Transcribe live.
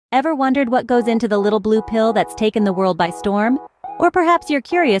Ever wondered what goes into the little blue pill that's taken the world by storm? Or perhaps you're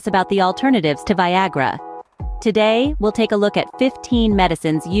curious about the alternatives to Viagra. Today, we'll take a look at 15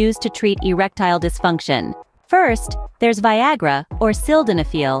 medicines used to treat erectile dysfunction. First, there's Viagra, or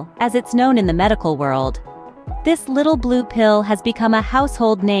Sildenafil, as it's known in the medical world. This little blue pill has become a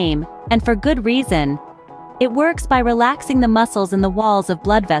household name, and for good reason. It works by relaxing the muscles in the walls of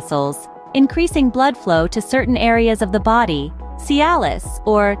blood vessels, increasing blood flow to certain areas of the body. Cialis,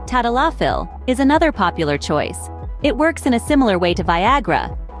 or Tadalafil, is another popular choice. It works in a similar way to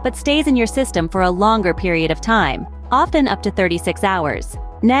Viagra, but stays in your system for a longer period of time, often up to 36 hours.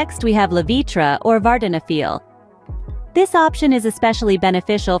 Next, we have Levitra, or Vardenafil. This option is especially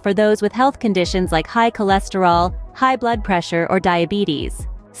beneficial for those with health conditions like high cholesterol, high blood pressure, or diabetes.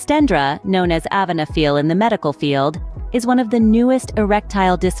 Spedra, known as Avanafil in the medical field, is one of the newest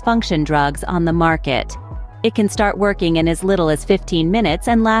erectile dysfunction drugs on the market. It can start working in as little as 15 minutes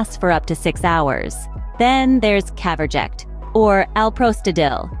and lasts for up to 6 hours. Then there's Caverject, or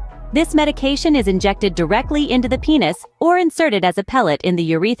Alprostadil. This medication is injected directly into the penis or inserted as a pellet in the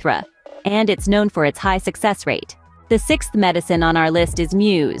urethra, and it's known for its high success rate. The sixth medicine on our list is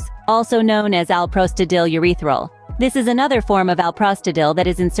Muse, also known as Alprostadil Urethral. This is another form of alprostadil that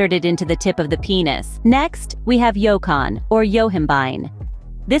is inserted into the tip of the penis. Next, we have Yocon, or Yohimbine.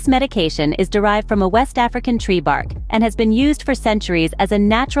 This medication is derived from a West African tree bark and has been used for centuries as a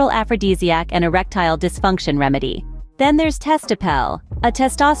natural aphrodisiac and erectile dysfunction remedy. Then there's Testosterone, a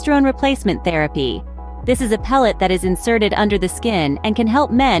testosterone replacement therapy. This is a pellet that is inserted under the skin and can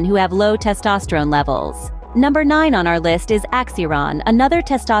help men who have low testosterone levels. Number 9 on our list is Axiron, another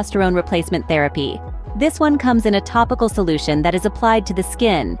testosterone replacement therapy. This one comes in a topical solution that is applied to the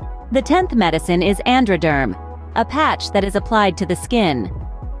skin. The 10th medicine is Androderm, a patch that is applied to the skin.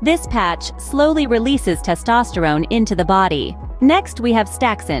 This patch slowly releases testosterone into the body. Next, we have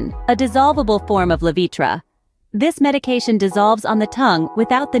Staxyn, a dissolvable form of Levitra. This medication dissolves on the tongue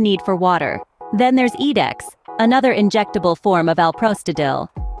without the need for water. Then there's Edex, another injectable form of alprostadil.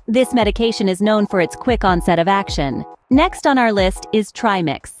 This medication is known for its quick onset of action. Next on our list is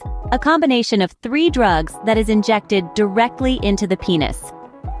Trimix, a combination of 3 drugs that is injected directly into the penis.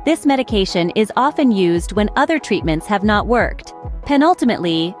 This medication is often used when other treatments have not worked.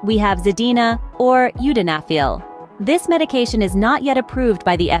 Penultimately, we have Zydena, or Udenafil. This medication is not yet approved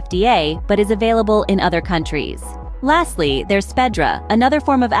by the FDA, but is available in other countries. Lastly, there's Spedra, another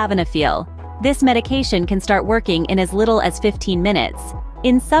form of Avanafil. This medication can start working in as little as 15 minutes.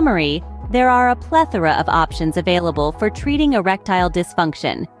 In summary, there are a plethora of options available for treating erectile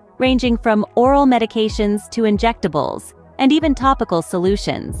dysfunction, ranging from oral medications to injectables, and even topical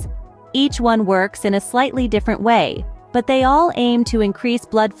solutions. Each one works in a slightly different way, but they all aim to increase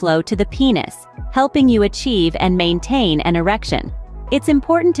blood flow to the penis, helping you achieve and maintain an erection. It's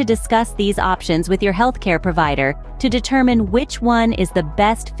important to discuss these options with your healthcare provider to determine which one is the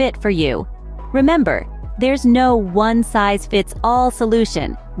best fit for you. Remember, there's no one-size-fits-all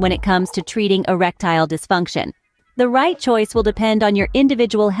solution when it comes to treating erectile dysfunction. The right choice will depend on your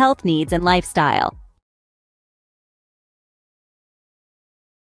individual health needs and lifestyle.